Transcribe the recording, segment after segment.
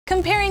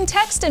Comparing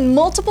text in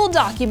multiple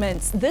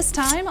documents, this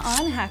time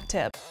on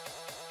HakTip.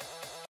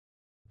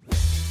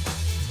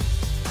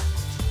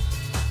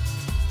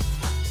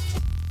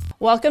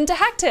 Welcome to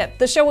HakTip,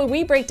 the show where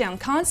we break down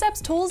concepts,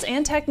 tools,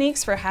 and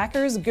techniques for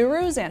hackers,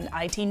 gurus, and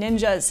IT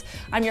ninjas.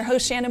 I'm your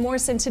host, Shannon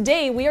Morse, and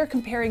today we are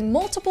comparing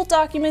multiple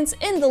documents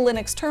in the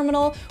Linux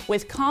terminal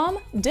with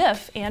Comm,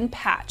 Diff, and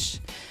Patch.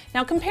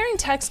 Now, comparing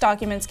text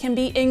documents can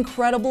be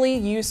incredibly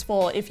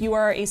useful if you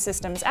are a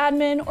systems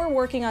admin or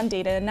working on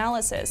data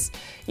analysis.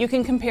 You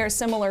can compare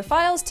similar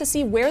files to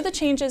see where the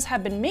changes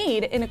have been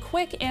made in a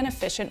quick and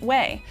efficient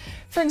way.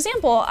 For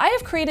example, I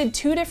have created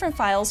two different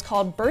files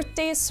called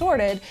birthdays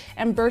sorted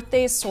and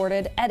birthdays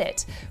sorted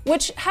edit,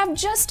 which have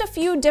just a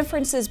few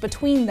differences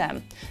between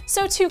them.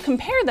 So to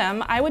compare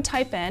them, I would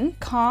type in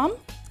comm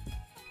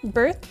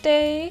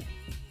birthday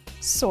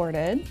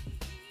sorted,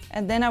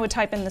 and then I would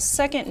type in the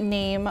second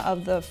name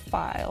of the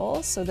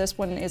file. So this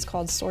one is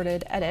called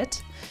sorted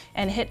edit,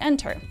 and hit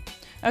enter.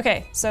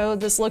 Okay, so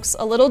this looks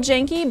a little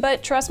janky,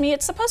 but trust me,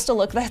 it's supposed to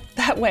look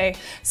that way.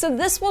 So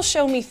this will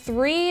show me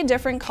three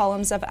different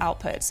columns of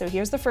output. So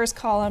here's the first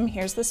column,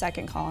 here's the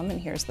second column, and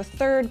here's the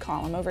third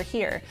column over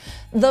here.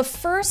 The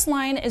first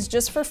line is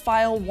just for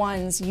file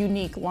one's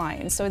unique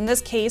line. So in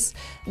this case,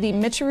 the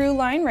Michiru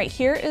line right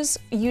here is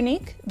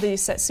unique, the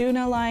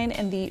Setsuna line,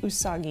 and the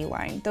Usagi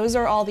line. Those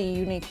are all the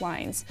unique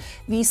lines.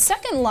 The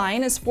second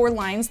line is for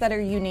lines that are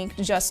unique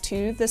just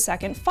to the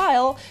second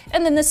file,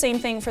 and then the same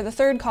thing for the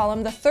third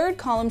column. The third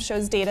column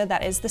shows data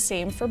that is the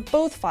same for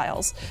both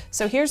files.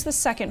 So here's the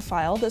second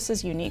file. This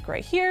is unique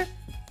right here.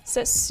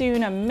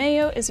 Setsuna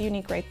Mayo is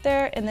unique right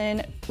there. And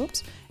then,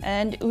 oops,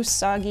 and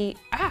Usagi,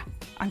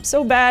 I'm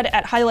so bad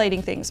at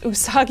highlighting things.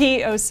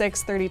 Usagi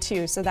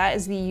 0632, so that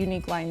is the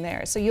unique line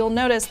there. So you'll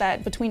notice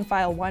that between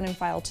file 1 and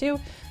file 2,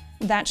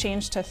 that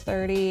changed to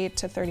 30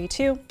 to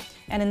 32.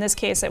 And in this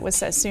case, it was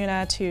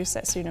Setsuna to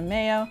Setsuna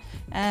Mayo.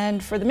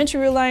 And for the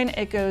Michiru line,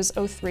 it goes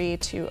 03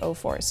 to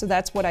 04. So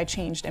that's what I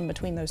changed in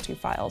between those two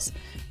files.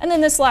 And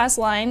then this last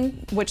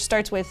line, which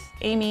starts with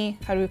Amy,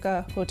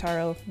 Haruka,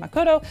 Hotaro,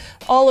 Makoto,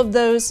 all of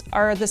those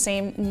are the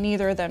same.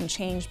 Neither of them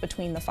changed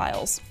between the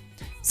files.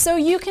 So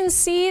you can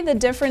see the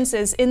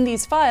differences in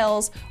these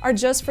files are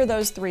just for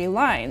those three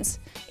lines.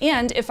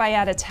 And if I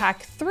add a tag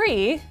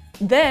 3,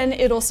 then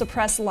it'll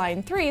suppress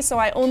line 3, so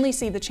I only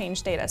see the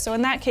changed data. So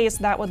in that case,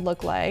 that would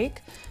look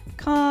like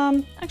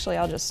comm, actually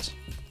I'll just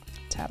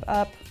tab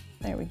up,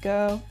 there we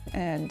go,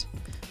 and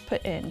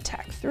put in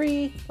tag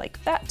 3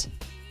 like that.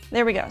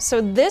 There we go.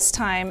 So this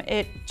time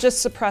it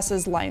just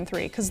suppresses line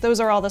 3 because those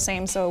are all the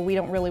same, so we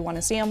don't really want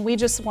to see them. We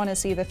just want to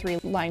see the three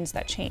lines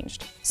that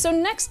changed. So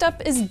next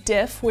up is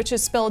Diff, which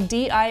is spelled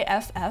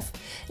D-I-F-F.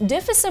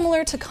 Diff is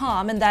similar to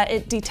Comm in that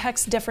it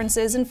detects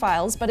differences in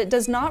files, but it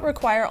does not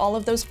require all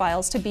of those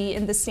files to be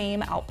in the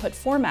same output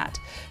format.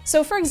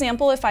 So for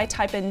example, if I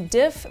type in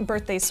diff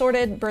birthday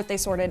sorted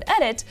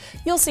edit,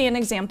 you'll see an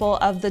example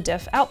of the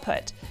diff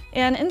output.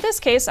 And in this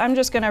case, I'm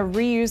just going to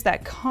reuse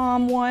that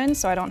comm one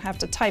so I don't have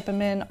to type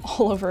them in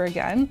all over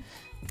again.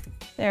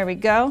 There we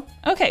go.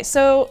 Okay,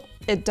 so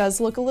it does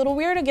look a little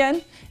weird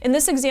again. In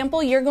this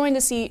example, you're going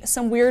to see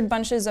some weird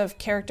bunches of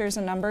characters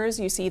and numbers.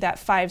 You see that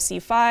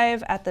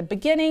 5C5 at the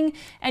beginning,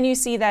 and you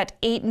see that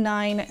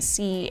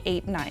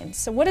 89C89.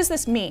 So what does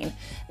this mean?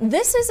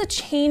 This is a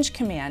change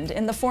command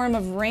in the form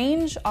of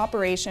range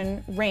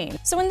operation range.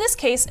 So in this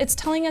case, it's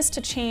telling us to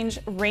change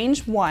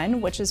range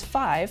 1, which is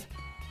 5,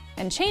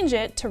 and change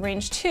it to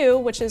range 2,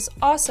 which is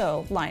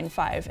also line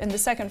 5 in the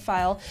second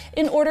file,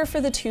 in order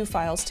for the two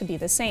files to be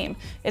the same.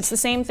 It's the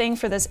same thing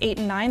for this 8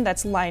 and 9,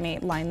 that's line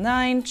 8, line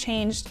 9,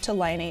 changed to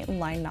line 8 and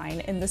line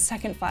 9 in the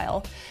second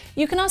file.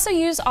 You can also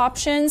use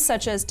options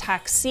such as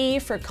TAC-C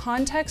for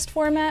context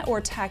format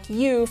or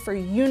TAC-U for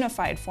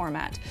unified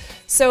format.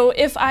 So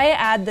if I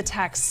add the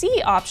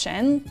TAC-C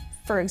option,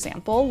 for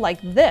example,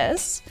 like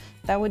this,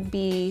 that would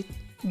be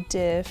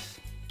diff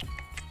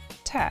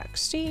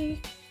TAC-C.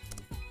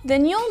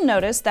 Then you'll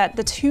notice that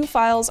the two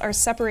files are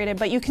separated,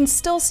 but you can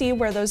still see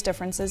where those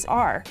differences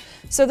are.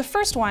 So the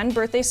first one,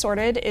 birthday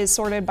sorted, is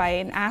sorted by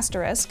an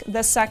asterisk.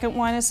 The second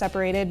one is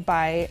separated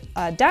by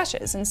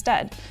dashes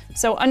instead.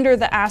 So under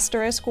the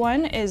asterisk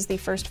one is the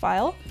first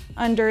file.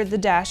 Under the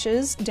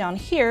dashes down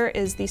here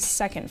is the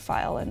second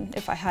file, and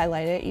if I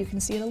highlight it, you can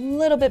see it a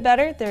little bit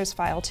better. There's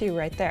file 2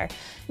 right there.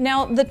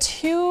 Now the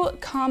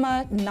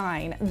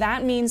 2,9,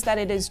 that means that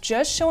it is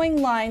just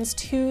showing lines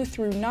 2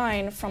 through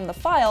 9 from the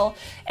file,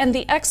 and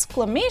the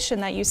exclamation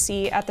that you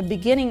see at the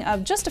beginning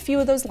of just a few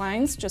of those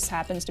lines, just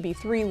happens to be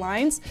 3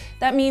 lines,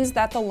 that means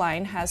that the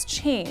line has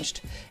changed.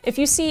 If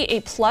you see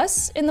a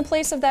plus in the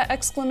place of that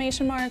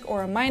exclamation mark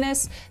or a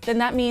minus, then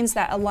that means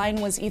that a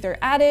line was either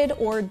added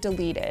or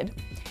deleted.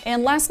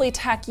 And lastly,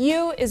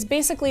 TAC-U is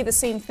basically the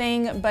same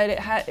thing, but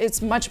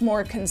it's much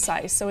more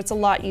concise, so it's a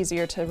lot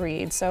easier to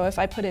read. So if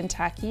I put in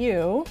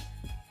TAC-U,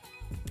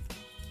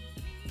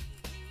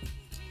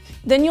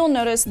 then you'll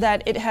notice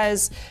that it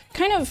has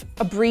kind of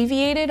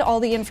abbreviated all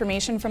the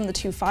information from the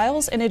two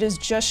files, and it is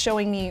just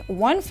showing me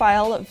one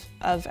file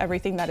of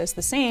everything that is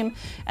the same,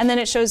 and then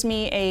it shows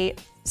me a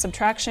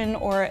subtraction,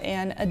 or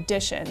an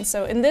addition.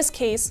 So in this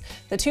case,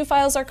 the two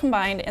files are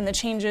combined and the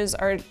changes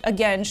are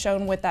again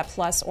shown with that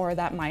plus or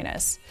that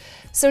minus.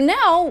 So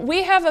now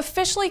we have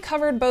officially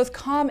covered both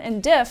Comm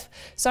and Diff,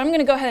 so I'm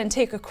gonna go ahead and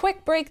take a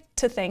quick break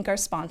to thank our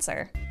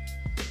sponsor.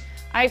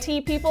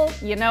 IT people,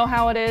 you know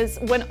how it is.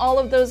 When all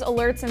of those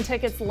alerts and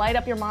tickets light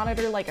up your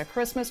monitor like a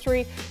Christmas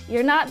tree,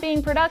 you're not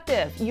being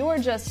productive, you're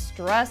just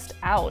stressed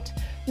out.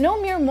 No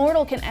mere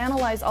mortal can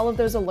analyze all of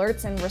those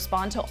alerts and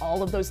respond to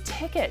all of those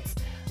tickets.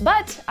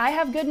 But I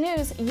have good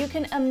news, you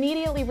can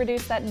immediately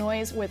reduce that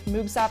noise with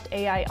MoogSoft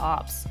AI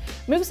Ops.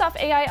 MoogSoft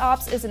AI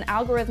Ops is an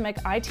algorithmic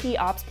IT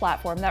ops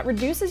platform that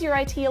reduces your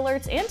IT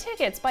alerts and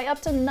tickets by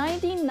up to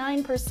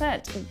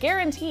 99%,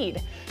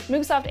 guaranteed.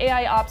 MoogSoft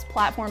AI Ops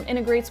platform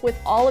integrates with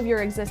all of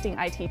your existing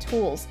IT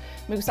tools.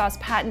 MoogSoft's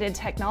patented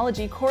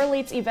technology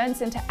correlates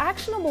events into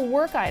actionable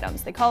work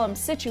items, they call them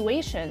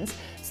situations,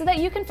 so that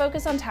you can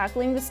focus on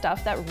tackling the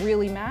stuff that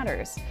really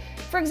matters.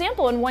 For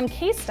example, in one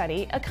case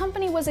study, a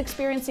company was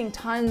experiencing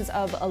tons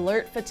of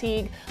alert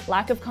fatigue,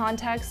 lack of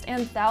context,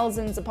 and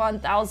thousands upon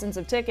thousands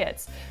of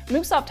tickets.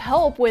 MoogSoft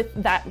helped with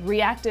that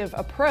reactive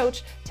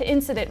approach to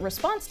incident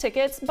response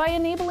tickets by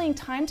enabling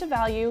time to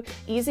value,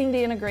 easing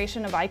the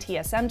integration of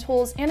ITSM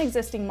tools and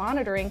existing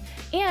monitoring,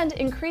 and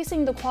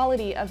increasing the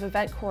quality of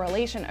event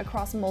correlation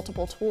across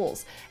multiple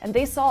tools. And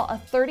they saw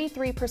a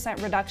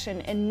 33%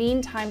 reduction in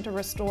mean time to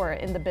restore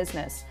in the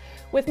business.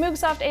 With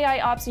MoogSoft AI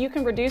Ops, you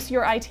can reduce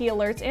your IT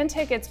alerts and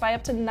tickets by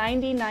up to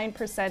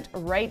 99%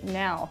 right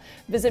now.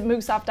 Visit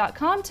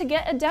moogsoft.com to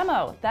get a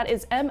demo. That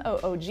is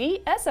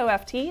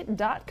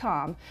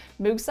MOOGSOFT.com.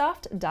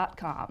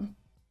 moogsoft.com.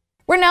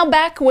 We're now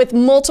back with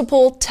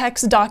multiple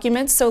text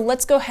documents, so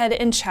let's go ahead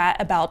and chat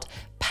about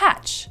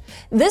patch.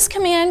 This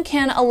command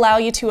can allow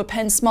you to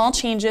append small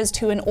changes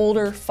to an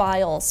older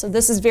file. So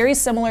this is very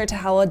similar to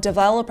how a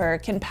developer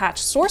can patch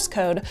source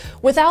code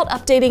without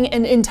updating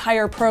an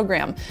entire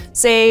program.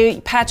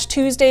 Say patch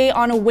Tuesday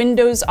on a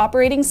Windows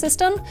operating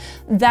system,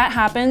 that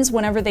happens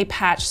whenever they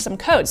patch some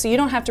code. So you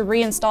don't have to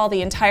reinstall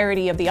the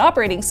entirety of the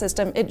operating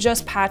system, it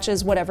just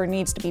patches whatever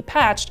needs to be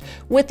patched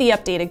with the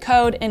updated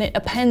code and it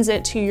appends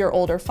it to your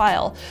older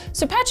file.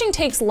 So patching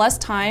takes less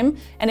time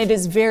and it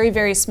is very,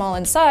 very small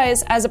in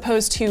size as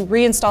opposed to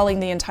reinstalling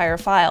the entire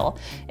file.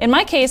 In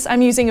my case,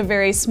 I'm using a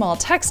very small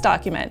text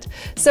document.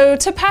 So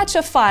to patch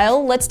a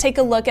file, let's take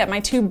a look at my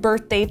two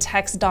birthday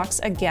text docs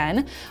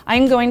again.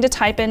 I'm going to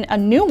type in a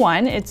new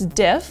one, it's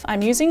Diff.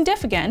 I'm using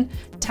Diff again,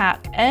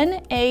 tap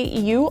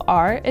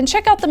N-A-U-R, and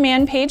check out the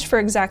man page for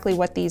exactly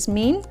what these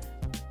mean.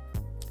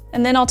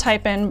 And then I'll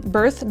type in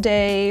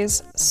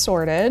birthdays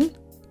sorted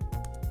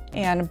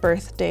and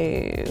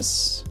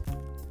birthdays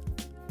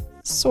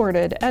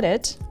sorted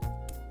edit.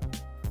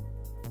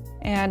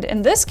 And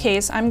in this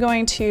case, I'm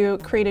going to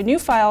create a new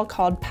file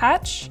called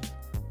patch,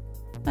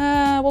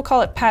 we'll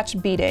call it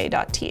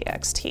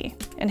patchbday.txt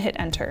and hit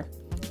enter.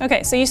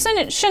 Okay, so you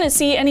shouldn't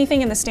see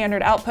anything in the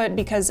standard output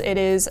because it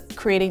is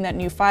creating that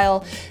new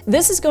file.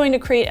 This is going to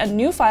create a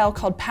new file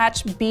called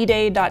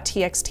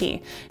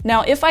patchbday.txt.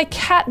 Now, if I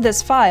cat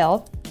this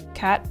file,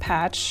 cat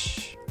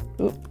patch,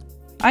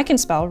 I can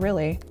spell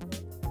really.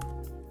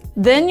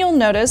 Then you'll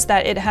notice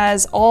that it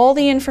has all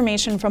the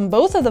information from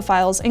both of the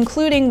files,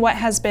 including what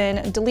has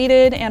been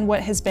deleted and what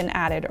has been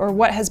added, or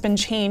what has been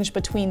changed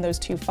between those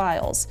two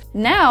files.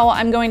 Now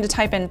I'm going to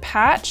type in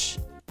patch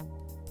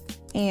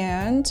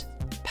and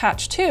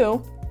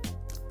patch2,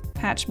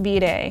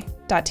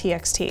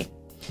 patchbday.txt.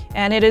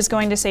 And it is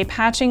going to say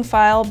patching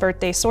file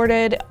birthday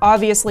sorted.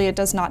 Obviously it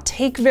does not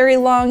take very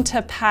long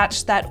to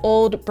patch that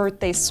old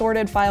birthday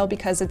sorted file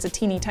because it's a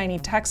teeny tiny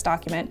text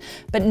document.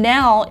 But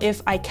now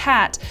if I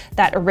cat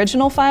that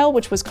original file,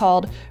 which was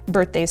called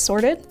birthday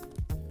sorted,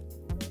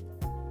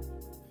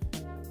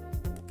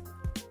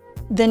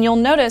 then you'll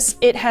notice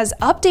it has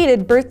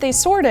updated birthday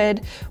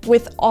sorted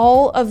with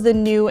all of the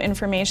new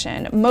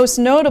information. Most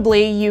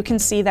notably, you can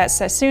see that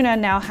Sasuna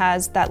now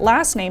has that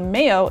last name,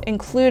 Mayo,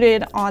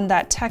 included on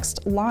that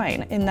text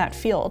line in that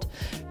field.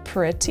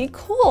 Pretty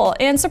cool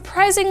and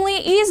surprisingly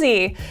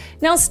easy.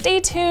 Now stay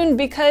tuned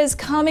because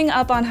coming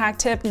up on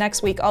HakTip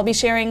next week, I'll be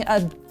sharing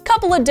a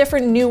couple of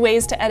different new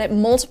ways to edit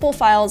multiple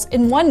files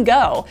in one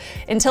go.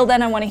 Until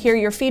then, I want to hear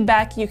your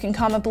feedback. You can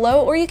comment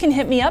below or you can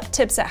hit me up,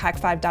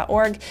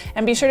 tips@hak5.org,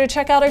 and be sure to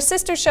check out our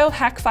sister show,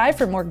 Hak5,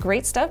 for more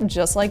great stuff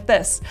just like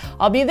this.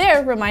 I'll be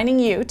there reminding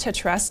you to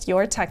trust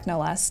your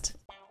technolust.